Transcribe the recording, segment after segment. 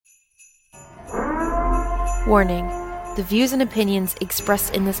Warning: the views and opinions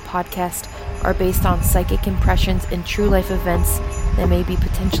expressed in this podcast are based on psychic impressions and true life events that may be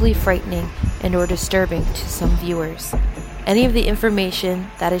potentially frightening and or disturbing to some viewers. Any of the information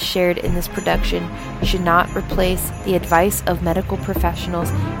that is shared in this production should not replace the advice of medical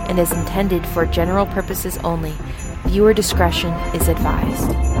professionals and is intended for general purposes only. Viewer discretion is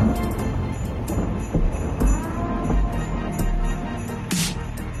advised.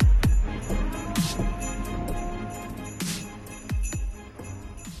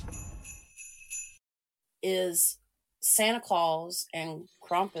 Is Santa Claus and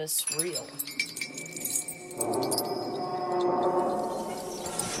Krampus real?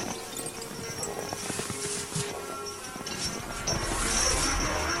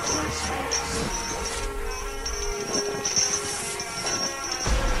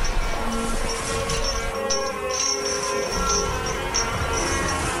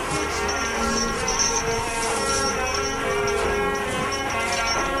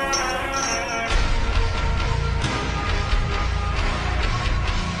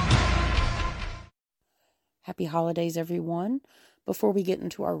 Happy holidays, everyone. Before we get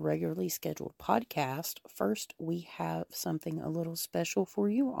into our regularly scheduled podcast, first we have something a little special for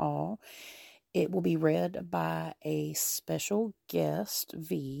you all. It will be read by a special guest,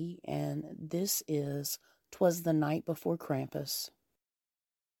 V, and this is "'Twas the Night Before Krampus."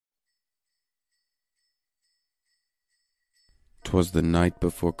 'Twas the night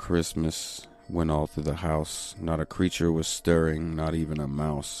before Christmas, when all through the house not a creature was stirring, not even a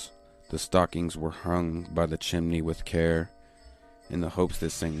mouse. The stockings were hung by the chimney with care, in the hopes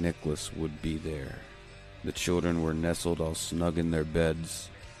that St. Nicholas would be there. The children were nestled all snug in their beds,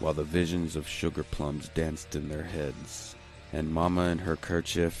 while the visions of sugar plums danced in their heads. And Mama in her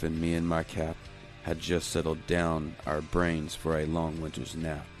kerchief and me in my cap had just settled down our brains for a long winter's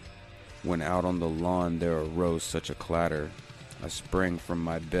nap. When out on the lawn there arose such a clatter, I sprang from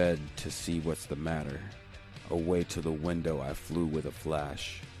my bed to see what's the matter. Away to the window I flew with a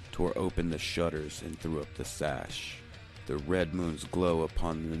flash, tore open the shutters and threw up the sash. The red moon's glow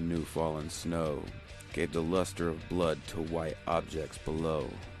upon the new fallen snow gave the luster of blood to white objects below.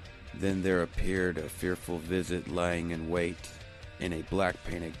 Then there appeared a fearful visit lying in wait, in a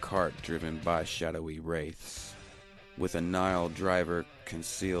black-painted cart driven by shadowy wraiths. With a Nile driver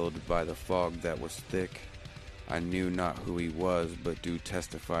concealed by the fog that was thick, I knew not who he was, but do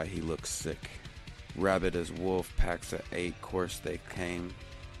testify he looked sick. Rabid as wolf packs at 8 course they came,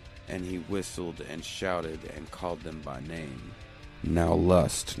 and he whistled and shouted and called them by name. Now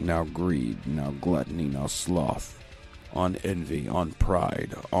lust, now greed, now gluttony, now sloth, on envy, on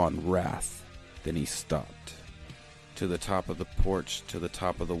pride, on wrath. Then he stopped. To the top of the porch, to the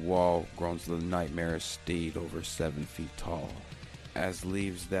top of the wall, groans the nightmare steed over 7 feet tall. As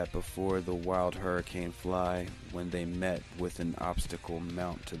leaves that before the wild hurricane fly, when they met with an obstacle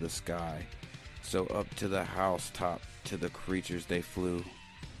mount to the sky, so up to the housetop to the creatures they flew,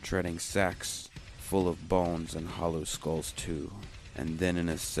 treading sacks full of bones and hollow skulls too. And then in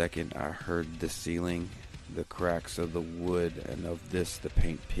a second I heard the ceiling, the cracks of the wood, and of this the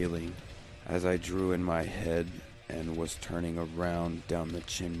paint peeling. As I drew in my head and was turning around, down the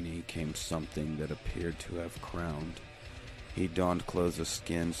chimney came something that appeared to have crowned. He donned clothes of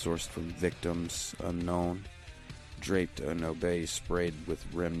skin sourced from victims unknown, draped an obey sprayed with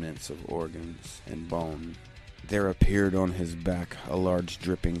remnants of organs and bone. There appeared on his back a large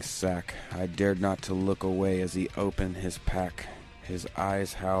dripping sack. I dared not to look away as he opened his pack. His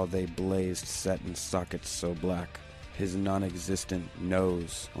eyes, how they blazed, set in sockets so black. His non-existent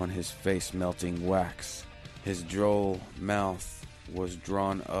nose, on his face melting wax. His droll mouth was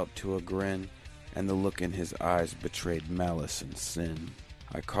drawn up to a grin, and the look in his eyes betrayed malice and sin.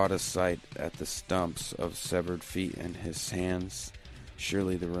 I caught a sight at the stumps of severed feet in his hands,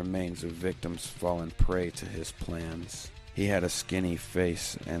 surely the remains of victims fallen prey to his plans. He had a skinny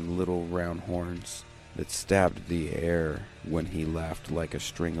face and little round horns that stabbed the air when he laughed like a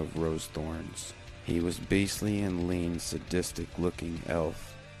string of rose thorns. He was beastly and lean, sadistic-looking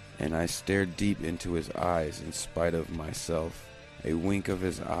elf, and I stared deep into his eyes in spite of myself. A wink of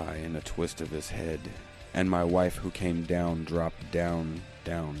his eye and a twist of his head, and my wife who came down dropped down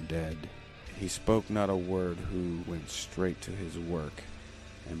dead. He spoke not a word, who went straight to his work,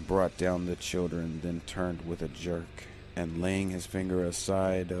 and brought down the children, then turned with a jerk, and laying his finger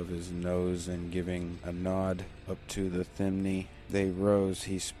aside of his nose and giving a nod up to the chimney, they rose.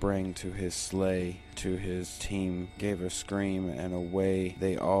 He sprang to his sleigh, to his team, gave a scream, and away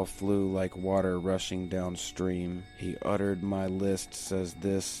they all flew like water rushing downstream. He uttered, my list says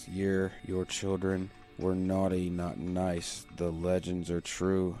this year your children were naughty, not nice. The legends are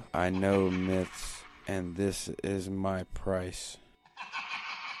true. I know myths and this is my price.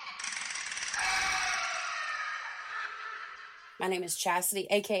 My name is Chastity,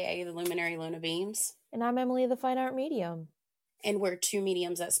 aka the Luminary Luna Beams. And I'm Emily, the Fine Art Medium. And we're two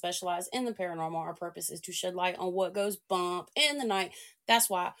mediums that specialize in the paranormal. Our purpose is to shed light on what goes bump in the night. That's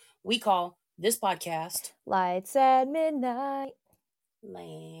why we call this podcast Lights at Midnight.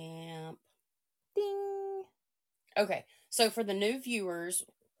 Lamp. Ding. Okay, so for the new viewers,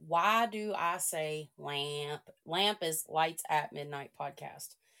 why do I say lamp? Lamp is Lights at Midnight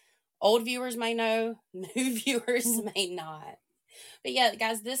podcast. Old viewers may know, new viewers may not. But yeah,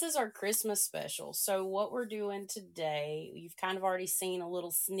 guys, this is our Christmas special. So what we're doing today, you've kind of already seen a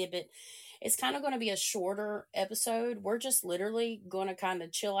little snippet. It's kind of going to be a shorter episode. We're just literally going to kind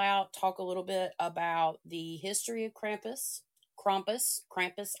of chill out, talk a little bit about the history of Krampus. Krampus.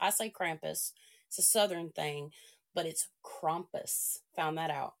 I say Krampus. It's a southern thing, but it's Krampus. Found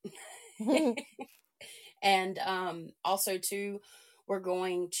that out. And also, too, we're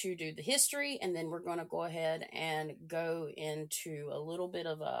going to do the history, and then we're going to go ahead and go into a little bit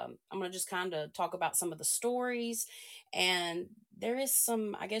of I'm going to just kind of talk about some of the stories. And there is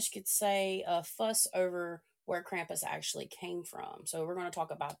some, I guess you could say, a fuss over where Krampus actually came from. So we're going to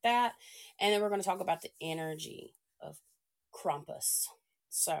talk about that. And then we're going to talk about the energy of Krampus.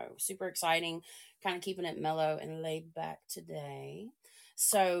 So super exciting, kind of keeping it mellow and laid back today.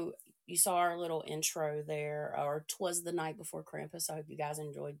 So you saw our little intro there, or 'Twas the Night Before Krampus. I hope you guys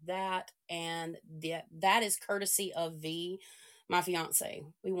enjoyed that. And that is courtesy of V, my fiance.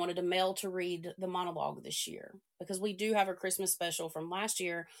 We wanted Mel to read the monologue this year because we do have a Christmas special from last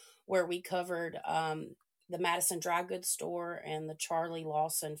year where we covered the Madison Dry Goods Store and the Charlie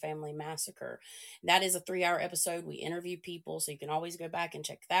Lawson Family Massacre. That is a 3-hour episode. We interview people, so you can always go back and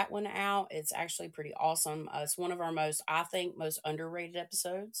check that one out. It's actually pretty awesome. It's one of our most underrated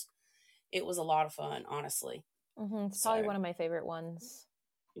episodes. It was a lot of fun, honestly. It's probably one of my favorite ones.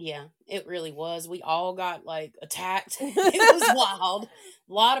 Yeah, it really was. We all got attacked. It was wild.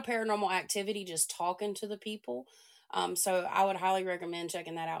 A lot of paranormal activity just talking to the people. So I would highly recommend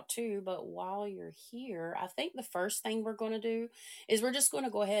checking that out too. But while you're here, I think the first thing we're going to do is we're just going to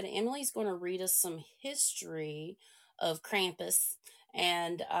go ahead. Emily's going to read us some history of Krampus.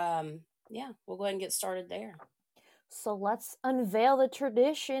 And we'll go ahead and get started there. So let's unveil the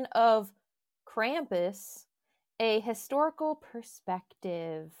tradition of Krampus, a historical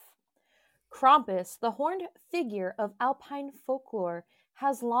perspective. Krampus, the horned figure of Alpine folklore,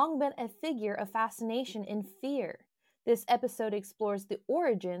 has long been a figure of fascination and fear. This episode explores the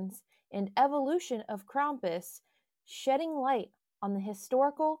origins and evolution of Krampus, shedding light on the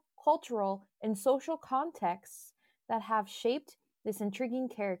historical, cultural, and social contexts that have shaped this intriguing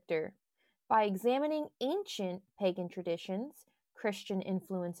character. By examining ancient pagan traditions, Christian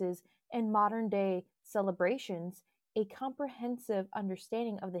influences, and modern-day celebrations, a comprehensive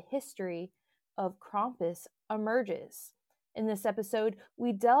understanding of the history of Krampus emerges. In this episode,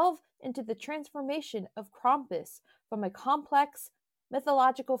 we delve into the transformation of Krampus from a complex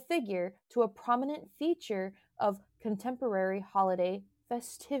mythological figure to a prominent feature of contemporary holiday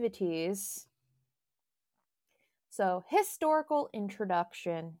festivities. So, historical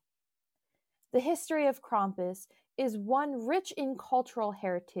introduction. The history of Krampus is one rich in cultural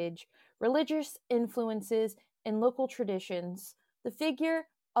heritage, religious influences, and local traditions. The figure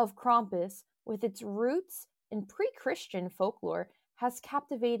of Krampus, with its roots in pre-Christian folklore, has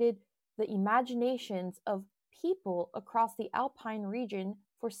captivated the imaginations of people across the Alpine region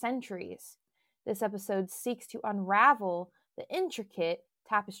for centuries. This episode seeks to unravel the intricate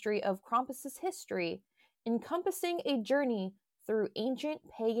tapestry of Krampus's history, encompassing a journey through ancient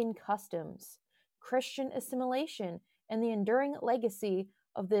pagan customs, Christian assimilation, and the enduring legacy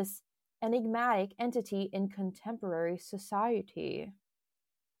of this enigmatic entity in contemporary society.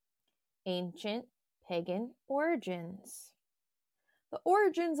 Ancient pagan origins. The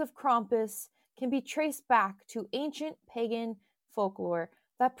origins of Krampus can be traced back to ancient pagan folklore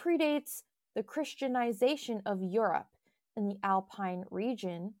that predates the Christianization of Europe. In the Alpine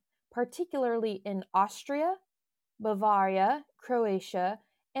region, particularly in Austria, Bavaria, Croatia,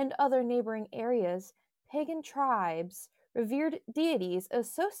 and other neighboring areas, pagan tribes revered deities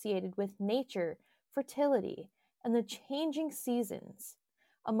associated with nature, fertility, and the changing seasons.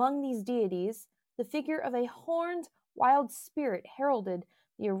 Among these deities, the figure of a horned wild spirit heralded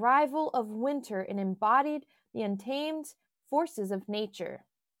the arrival of winter and embodied the untamed forces of nature.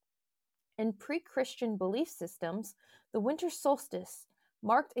 In pre-Christian belief systems, the winter solstice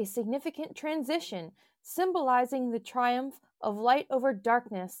marked a significant transition, symbolizing the triumph of light over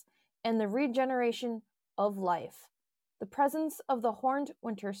darkness and the regeneration of life. The presence of the horned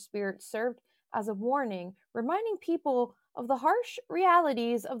winter spirit served as a warning, reminding people of the harsh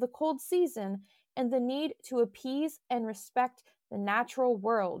realities of the cold season and the need to appease and respect the natural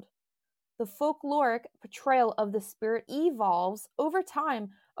world. The folkloric portrayal of the spirit evolves over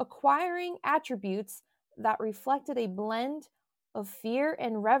time, acquiring attributes that reflected a blend of fear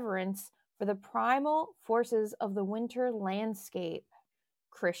and reverence for the primal forces of the winter landscape.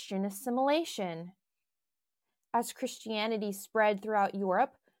 Christian assimilation. As Christianity spread throughout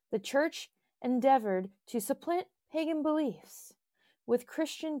Europe, the Church endeavored to supplant pagan beliefs with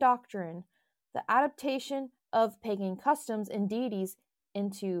Christian doctrine. The adaptation of pagan customs and deities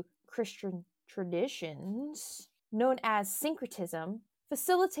into Christian traditions, known as syncretism,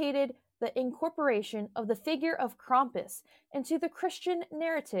 facilitated the incorporation of the figure of Krampus into the Christian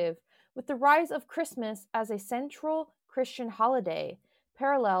narrative. With the rise of Christmas as a central Christian holiday,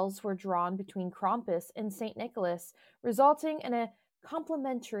 parallels were drawn between Krampus and St. Nicholas, resulting in a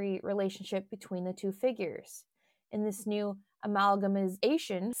complementary relationship between the two figures. In this new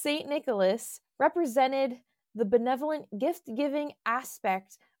amalgamation, St. Nicholas represented the benevolent gift-giving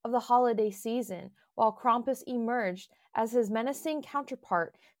aspect of the holiday season, while Krampus emerged as his menacing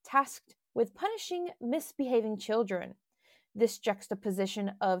counterpart, tasked with punishing misbehaving children. This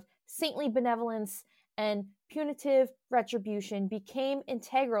juxtaposition of saintly benevolence and punitive retribution became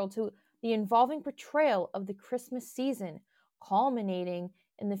integral to the involving portrayal of the Christmas season, culminating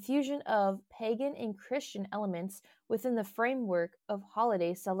in the fusion of pagan and Christian elements within the framework of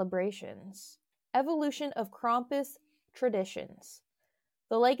holiday celebrations. Evolution of Krampus traditions.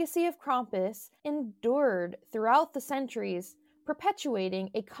 The legacy of Krampus endured throughout the centuries, perpetuating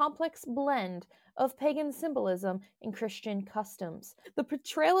a complex blend of pagan symbolism and Christian customs. The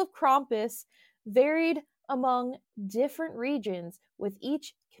portrayal of Krampus varied among different regions, with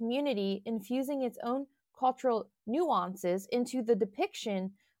each community infusing its own cultural nuances into the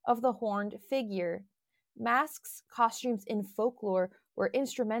depiction of the horned figure. Masks, costumes, and folklore were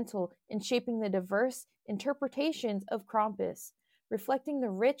instrumental in shaping the diverse interpretations of Krampus, reflecting the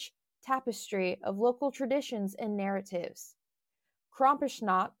rich tapestry of local traditions and narratives.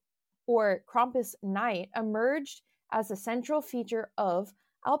 Krampusnacht, or Krampus Night, emerged as a central feature of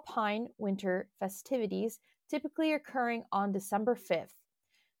Alpine winter festivities, typically occurring on December 5th,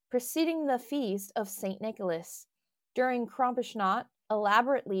 preceding the feast of St. Nicholas. During Krampusnacht,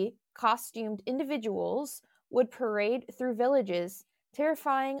 elaborately costumed individuals would parade through villages,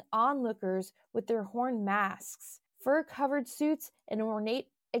 terrifying onlookers with their horn masks, fur-covered suits, and ornate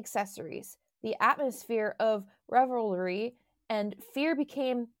accessories. The atmosphere of revelry and fear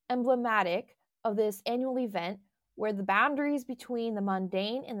became emblematic of this annual event, where the boundaries between the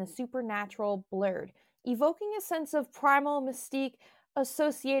mundane and the supernatural blurred, evoking a sense of primal mystique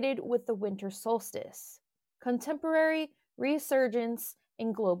associated with the winter solstice. Contemporary resurgence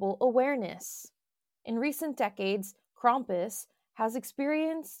in global awareness. In recent decades, Krampus has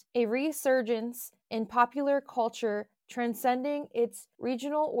experienced a resurgence in popular culture, transcending its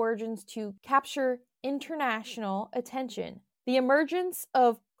regional origins to capture international attention. The emergence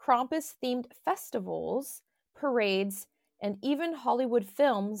of Krampus-themed festivals, parades, and even Hollywood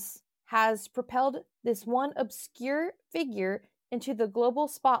films has propelled this one obscure figure into the global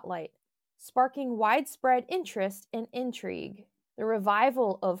spotlight, sparking widespread interest and intrigue. The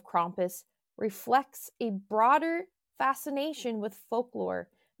revival of Krampus reflects a broader fascination with folklore,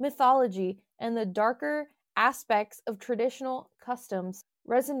 mythology, and the darker aspects of traditional customs,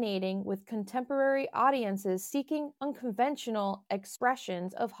 resonating with contemporary audiences seeking unconventional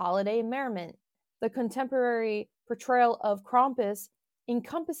expressions of holiday merriment. The contemporary portrayal of Krampus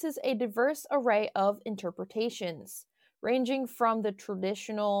encompasses a diverse array of interpretations, ranging from the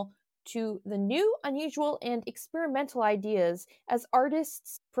traditional to the new, unusual, and experimental ideas as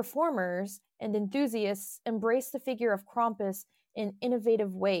artists, performers, and enthusiasts embrace the figure of Krampus in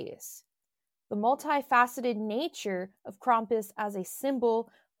innovative ways. The multifaceted nature of Krampus as a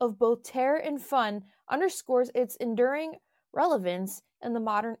symbol of both terror and fun underscores its enduring relevance in the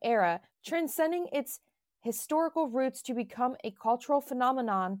modern era, transcending its historical roots to become a cultural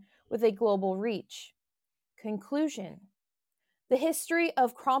phenomenon with a global reach. Conclusion. The history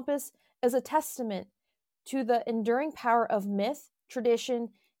of Krampus is a testament to the enduring power of myth, tradition,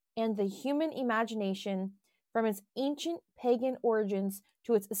 and the human imagination, from its ancient pagan origins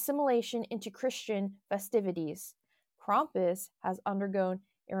to its assimilation into Christian festivities. Krampus has undergone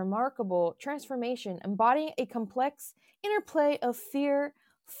a remarkable transformation, embodying a complex interplay of fear,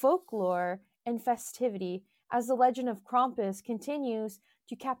 folklore, and festivity. As the legend of Krampus continues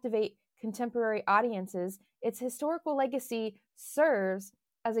to captivate contemporary audiences, its historical legacy serves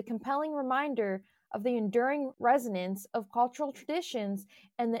as a compelling reminder of the enduring resonance of cultural traditions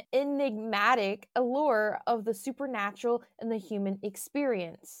and the enigmatic allure of the supernatural in the human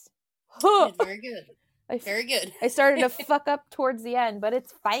experience. Good, very good. Very good. I started to fuck up towards the end, but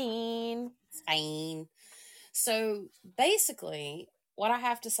it's fine. It's fine. So basically, what I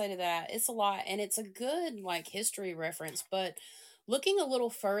have to say to that, it's a lot, and it's a good like history reference. But looking a little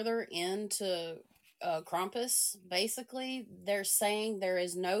further into Krampus, basically, they're saying there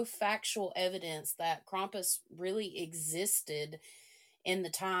is no factual evidence that Krampus really existed in the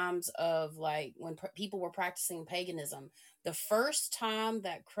times of like when people were practicing paganism. The first time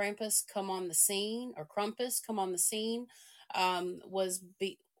that Krampus come on the scene, or Krampus come on the scene, was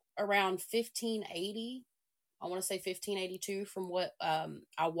around 1580. I want to say 1582 from what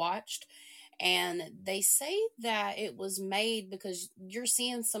I watched. And they say that it was made because you're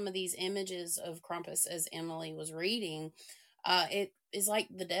seeing some of these images of Krampus as Emily was reading. It is like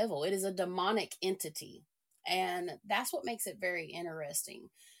the devil, it is a demonic entity. And that's what makes it very interesting.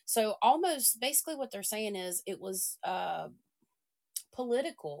 So, almost basically, what they're saying is it was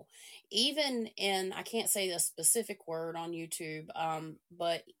political, even in, I can't say the specific word on YouTube,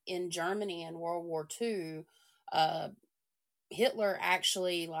 but in Germany in World War II, uh Hitler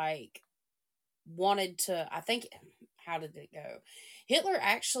actually like wanted to, I think, how did it go? Hitler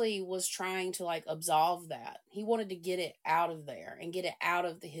actually was trying to like absolve that. He wanted to get it out of there and get it out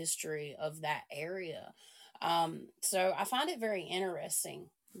of the history of that area. So I find it very interesting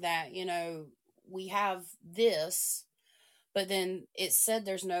that, we have this, but then it said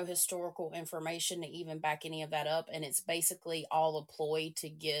there's no historical information to even back any of that up. And it's basically all a ploy to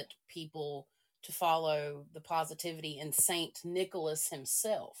get people to follow the positivity in Saint Nicholas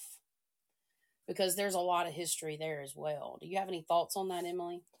himself, because there's a lot of history there as well. Do you have any thoughts on that,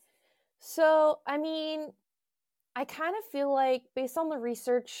 Emily? So, I mean, I kind of feel like, based on the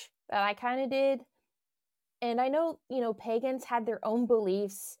research that I kind of did, and I know, pagans had their own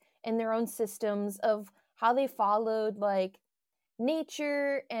beliefs and their own systems of how they followed, like,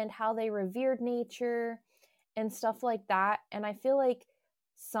 nature and how they revered nature and stuff like that. And I feel like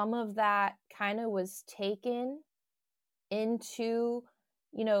some of that kind of was taken into,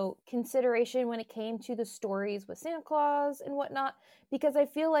 consideration when it came to the stories with Santa Claus and whatnot. Because I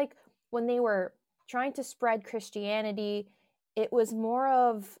feel like when they were trying to spread Christianity, it was more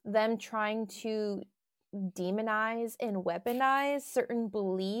of them trying to demonize and weaponize certain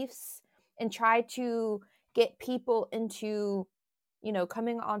beliefs and try to get people into,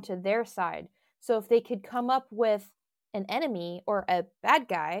 coming onto their side. So if they could come up with an enemy or a bad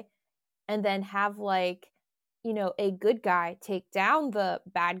guy and then have like, a good guy take down the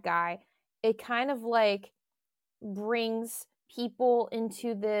bad guy, it kind of like brings people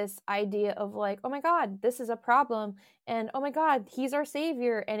into this idea of like, oh my God, this is a problem. And oh my God, he's our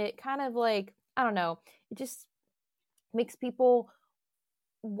savior. And it kind of like, I don't know, it just makes people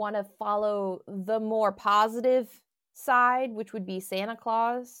want to follow the more positive side, which would be Santa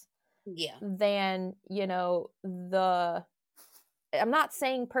Claus. Yeah. Than, I'm not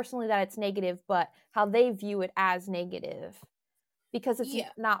saying personally that it's negative, but how they view it as negative, because it's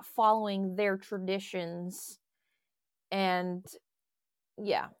not following their traditions. And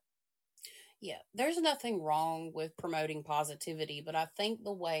yeah, there's nothing wrong with promoting positivity, but I think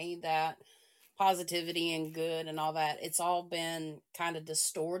the way that positivity and good and all that, it's all been kind of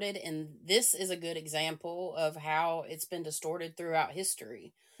distorted, and this is a good example of how it's been distorted throughout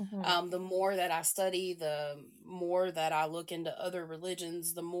history. The more that I study, the more that I look into other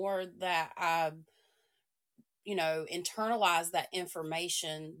religions, the more that I internalize that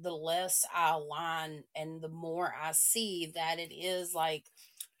information, the less I align, and the more I see that it is like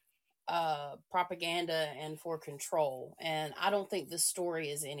propaganda and for control. And I don't think this story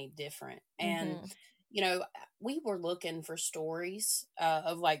is any different. And we were looking for stories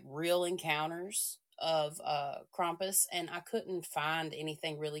of like real encounters of Krampus, and I couldn't find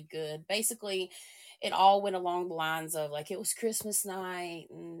anything really good. Basically, it all went along the lines of like, it was Christmas night,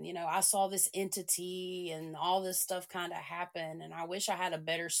 and I saw this entity and all this stuff kind of happen, and I wish I had a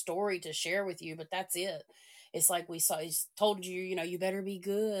better story to share with you, but that's it. It's like he's told you, you better be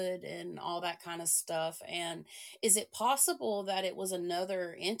good and all that kind of stuff. And is it possible that it was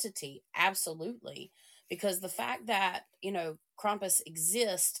another entity? Absolutely. Because the fact that, Krampus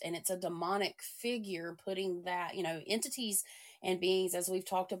exists and it's a demonic figure, putting that, entities and beings, as we've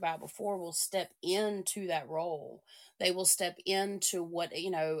talked about before, will step into that role. They will step into what,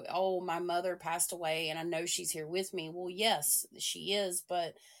 oh, my mother passed away and I know she's here with me. Well, yes, she is,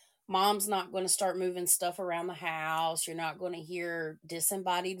 but Mom's not going to start moving stuff around the house. You're not going to hear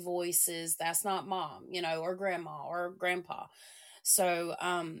disembodied voices. That's not mom, or grandma or grandpa. So,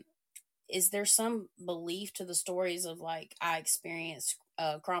 is there some belief to the stories of like I experienced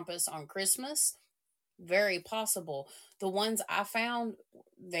Krampus on Christmas? Very possible. The ones I found,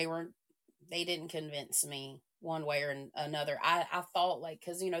 they were they didn't convince me one way or another. I thought like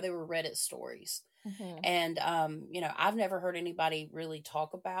because they were Reddit stories, Mm-hmm. and I've never heard anybody really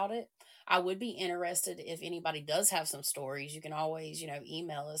talk about it. I would be interested if anybody does have some stories. You can always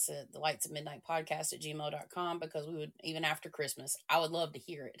email us at the lights of midnight podcast at gmail.com, because we would, even after Christmas, I would love to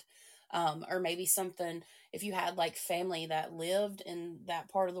hear it. Or maybe something, if you had like family that lived in that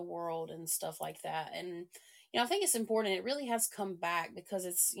part of the world and stuff like that. And I think it's important. It really has come back because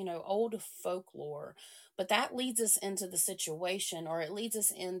it's old folklore, but that leads us into the situation, or it leads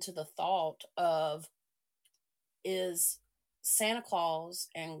us into the thought of, is Santa Claus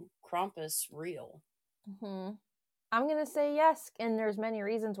and Krampus real? Mm-hmm. I'm going to say yes, and there's many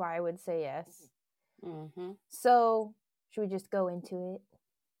reasons why I would say yes. Mm-hmm. So, should we just go into it?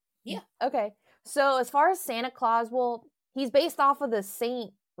 Yeah. Okay. So, as far as Santa Claus, well, he's based off of the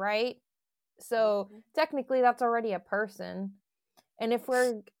saint, right? So, technically that's already a person. And if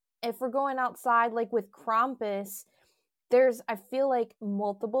we're going outside like with Krampus, there's, I feel like,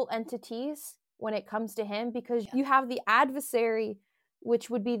 multiple entities when it comes to him, because you have the adversary,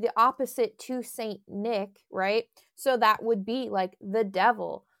 which would be the opposite to Saint Nick, right? So that would be like the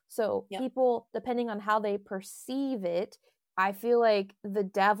devil. So people, depending on how they perceive it, I feel like the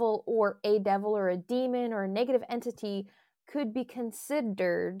devil or a demon or a negative entity could be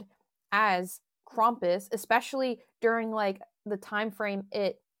considered as Krampus, especially during like the time frame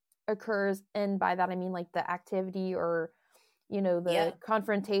it occurs. And by that I mean like the activity, or the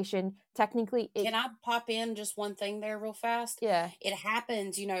confrontation. Technically Can I pop in just one thing there real fast? Yeah. It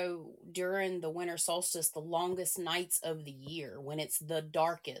happens, during the winter solstice, the longest nights of the year, when it's the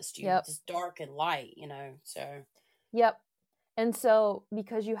darkest. It's dark and light, so. Yep. And so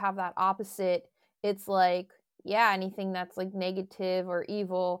because you have that opposite, it's like, anything that's like negative or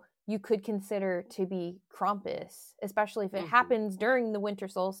evil, you could consider to be Krampus, especially if it happens during the winter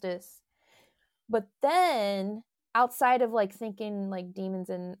solstice. But then, outside of like thinking like demons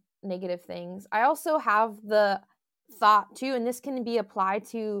and negative things, I also have the thought too, and this can be applied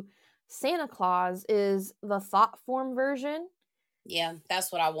to Santa Claus, is the thought form version. Yeah,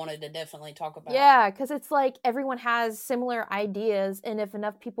 that's what I wanted to definitely talk about. Yeah, because it's like everyone has similar ideas, and if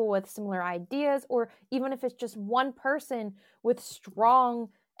enough people with similar ideas, or even if it's just one person with strong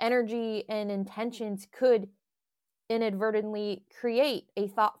energy and intentions, could inadvertently create a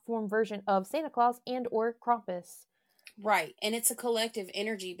thought form version of Santa Claus and or Krampus. Right. And it's a collective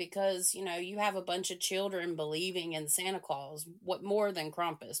energy, because, you have a bunch of children believing in Santa Claus, what more than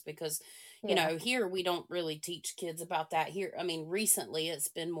Krampus, because, here we don't really teach kids about that here. I mean, recently it's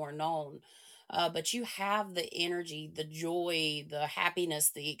been more known. But you have the energy, the joy, the happiness,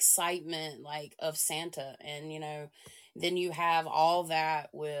 the excitement, like, of Santa. And, then you have all that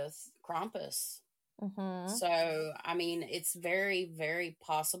with Krampus. Mm-hmm. So, I mean, it's very, very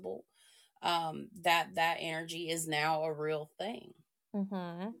possible that energy is now a real thing.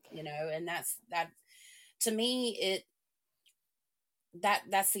 Mm-hmm. And that to me,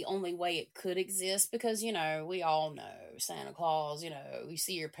 that's the only way it could exist, because we all know Santa Claus, you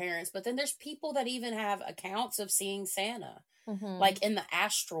see your parents, but then there's people that even have accounts of seeing Santa, like in the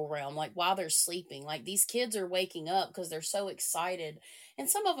astral realm, like while they're sleeping. Like, these kids are waking up because they're so excited, and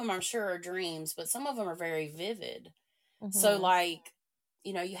some of them I'm sure are dreams, but some of them are very vivid. So, like,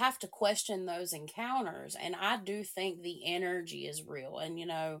 you have to question those encounters. And I do think the energy is real. And,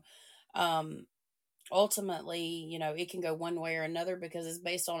 ultimately, it can go one way or another, because it's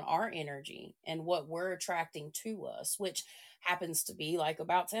based on our energy and what we're attracting to us, which happens to be like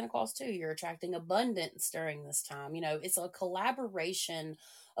about Santa Claus too. You're attracting abundance during this time. It's a collaboration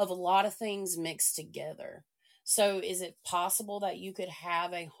of a lot of things mixed together. So is it possible that you could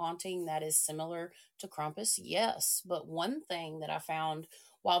have a haunting that is similar to Krampus? Yes. But one thing that I found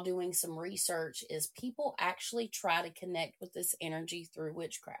while doing some research is people actually try to connect with this energy through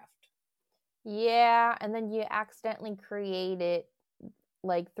witchcraft. Yeah, and then you accidentally create it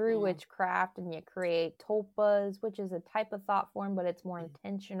like through witchcraft, and you create tulpas, which is a type of thought form, but it's more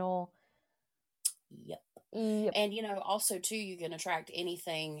intentional. Yep. And also too, you can attract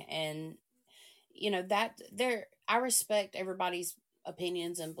anything. And that there, I respect everybody's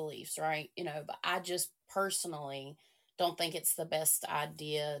opinions and beliefs, right? But I just personally don't think it's the best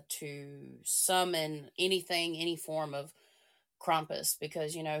idea to summon anything, any form of Krampus,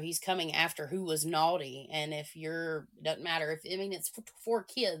 because he's coming after who was naughty. And if doesn't matter if, I mean, it's for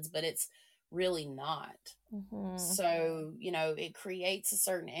kids, but it's really not. Mm-hmm. So, it creates a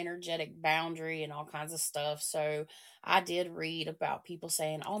certain energetic boundary and all kinds of stuff. So, I did read about people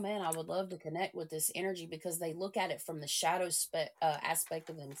saying, "Oh man, I would love to connect with this energy because they look at it from the shadow aspect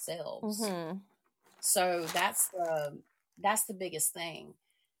of themselves." Mm-hmm. So, that's the biggest thing.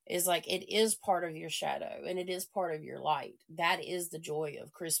 Is like it is part of your shadow and it is part of your light. That is the joy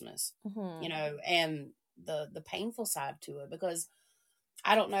of Christmas. Mm-hmm. And the painful side to it, because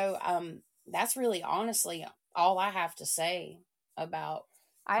I don't know. That's really honestly all I have to say about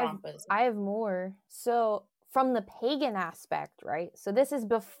Krampus. I have more. So from the pagan aspect, right? So this is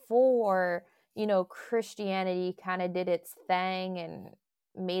before, Christianity kind of did its thing and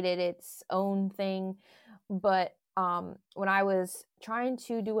made it its own thing. But when I was trying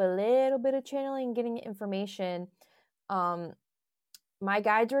to do a little bit of channeling, getting information, my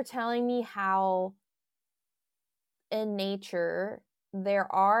guides were telling me how in nature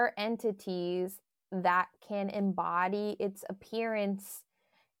there are entities that can embody its appearance,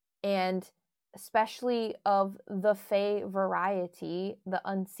 and especially of the Fae variety, the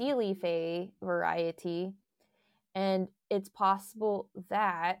unseelie Fae variety. And it's possible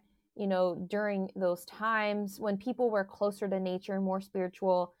that, during those times when people were closer to nature, more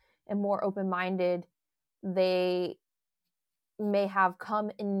spiritual, and more open minded, they may have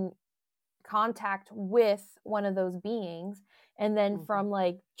come in contact with one of those beings. And then from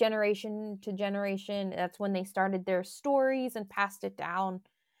like generation to generation, that's when they started their stories and passed it down.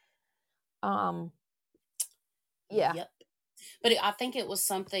 Yeah. Yep. But I think it was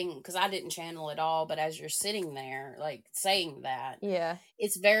something, because I didn't channel at all, but as you're sitting there, like saying that, Yeah.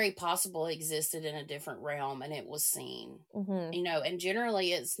 it's very possible it existed in a different realm and it was seen. Mm-hmm. And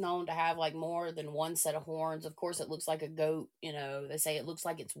generally it's known to have like more than one set of horns. Of course, it looks like a goat. They say it looks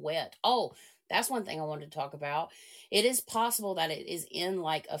like it's wet. Oh, that's one thing I wanted to talk about. It is possible that it is in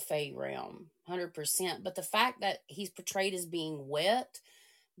like a Fey realm, 100%. But the fact that he's portrayed as being wet,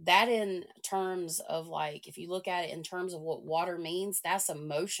 that in terms of like, if you look at it in terms of what water means, that's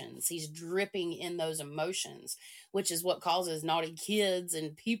emotions. He's dripping in those emotions, which is what causes naughty kids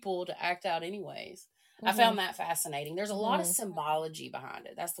and people to act out anyways. Mm-hmm. I found that fascinating. There's a lot of Mm-hmm. symbology behind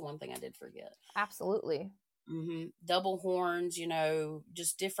it. That's the one thing I did forget. Absolutely. Double horns,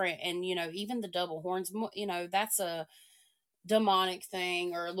 just different. And, even the double horns, that's a demonic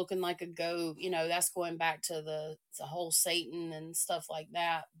thing, or looking like a goat, that's going back to the whole Satan and stuff like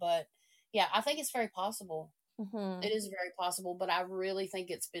that. But yeah, I think it's very possible. Mm-hmm. It is very possible, but I really think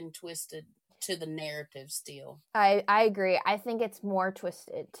it's been twisted to the narrative still. I agree. I think it's more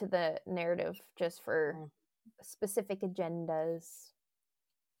twisted to the narrative just for specific agendas.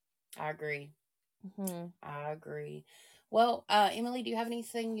 I agree. Mm-hmm. I agree. Well, Emily, do you have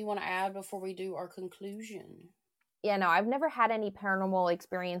anything you want to add before we do our conclusion? Yeah, no, I've never had any paranormal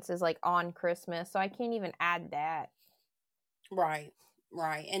experiences like on Christmas, so I can't even add that. Right.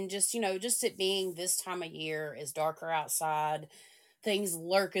 And just, just it being this time of year, is darker outside, things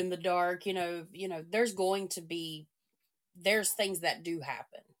lurk in the dark, there's going to be, there's things that do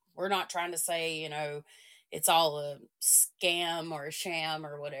happen. We're not trying to say, it's all a scam or a sham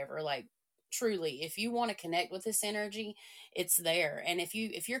or whatever. Like, truly, if you want to connect with this energy, it's there. And if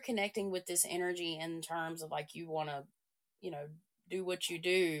you're connecting with this energy in terms of like, you want to, do what you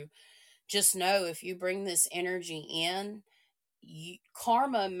do, just know if you bring this energy in,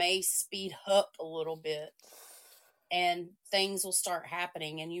 karma may speed up a little bit and things will start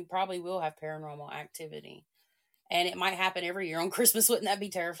happening, and you probably will have paranormal activity. And it might happen every year on Christmas. Wouldn't that be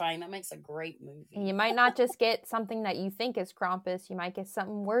terrifying? That makes a great movie. And you might not just get something that you think is Krampus. You might get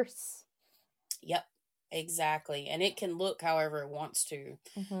something worse. Yep, exactly. And it can look however it wants to.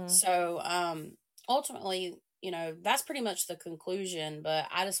 Mm-hmm. So ultimately, that's pretty much the conclusion. But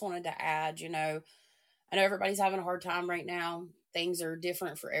I just wanted to add, I know everybody's having a hard time right now. Things are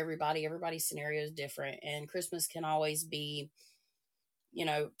different for everybody. Everybody's scenario is different. And Christmas can always be,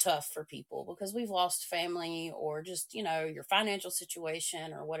 tough for people because we've lost family, or just, your financial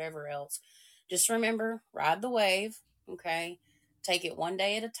situation or whatever else. Just remember, ride the wave. Okay. Take it one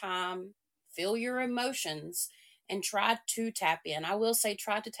day at a time, feel your emotions, and try to tap in. I will say,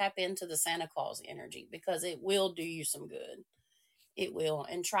 try to tap into the Santa Claus energy, because it will do you some good. It will.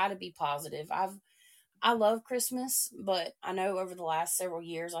 And try to be positive. I love Christmas, but I know over the last several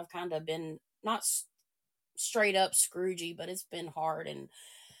years, I've kind of been not straight up Scroogey, but it's been hard. And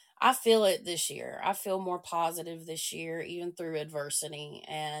I feel it this year. I feel more positive this year, even through adversity,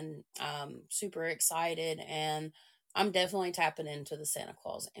 and I'm super excited. And I'm definitely tapping into the Santa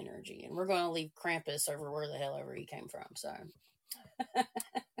Claus energy, and we're going to leave Krampus over where the hell ever he came from. So,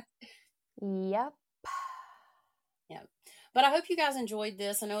 yep. yeah. But I hope you guys enjoyed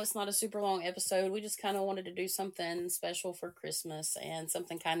this. I know it's not a super long episode. We just kind of wanted to do something special for Christmas and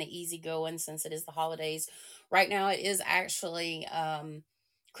something kind of easygoing since it is the holidays. Right now, it is actually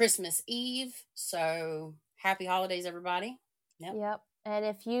Christmas Eve. So happy holidays, everybody. Yep. And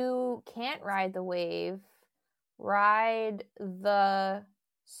if you can't ride the wave, ride the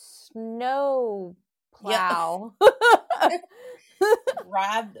snow plow. Yep.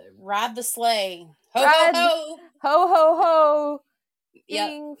 ride the sleigh. Ho, ho, ho. Ho, ho, ho.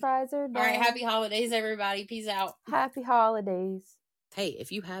 Yep. Fries are done. All right. Happy holidays, everybody. Peace out. Happy holidays. Hey,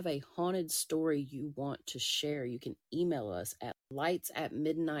 if you have a haunted story you want to share, you can email us at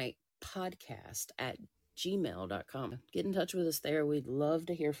lightsatmidnightpodcast@gmail.com. Get in touch with us there. We'd love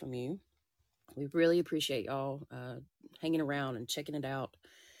to hear from you. We really appreciate y'all hanging around and checking it out.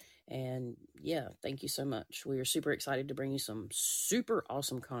 And yeah, thank you so much. We are super excited to bring you some super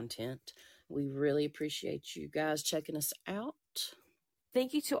awesome content. We really appreciate you guys checking us out.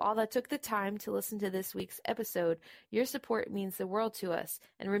 Thank you to all that took the time to listen to this week's episode. Your support means the world to us.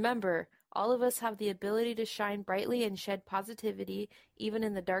 And remember, all of us have the ability to shine brightly and shed positivity, even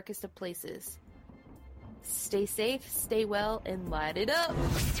in the darkest of places. Stay safe, stay well, and light it up!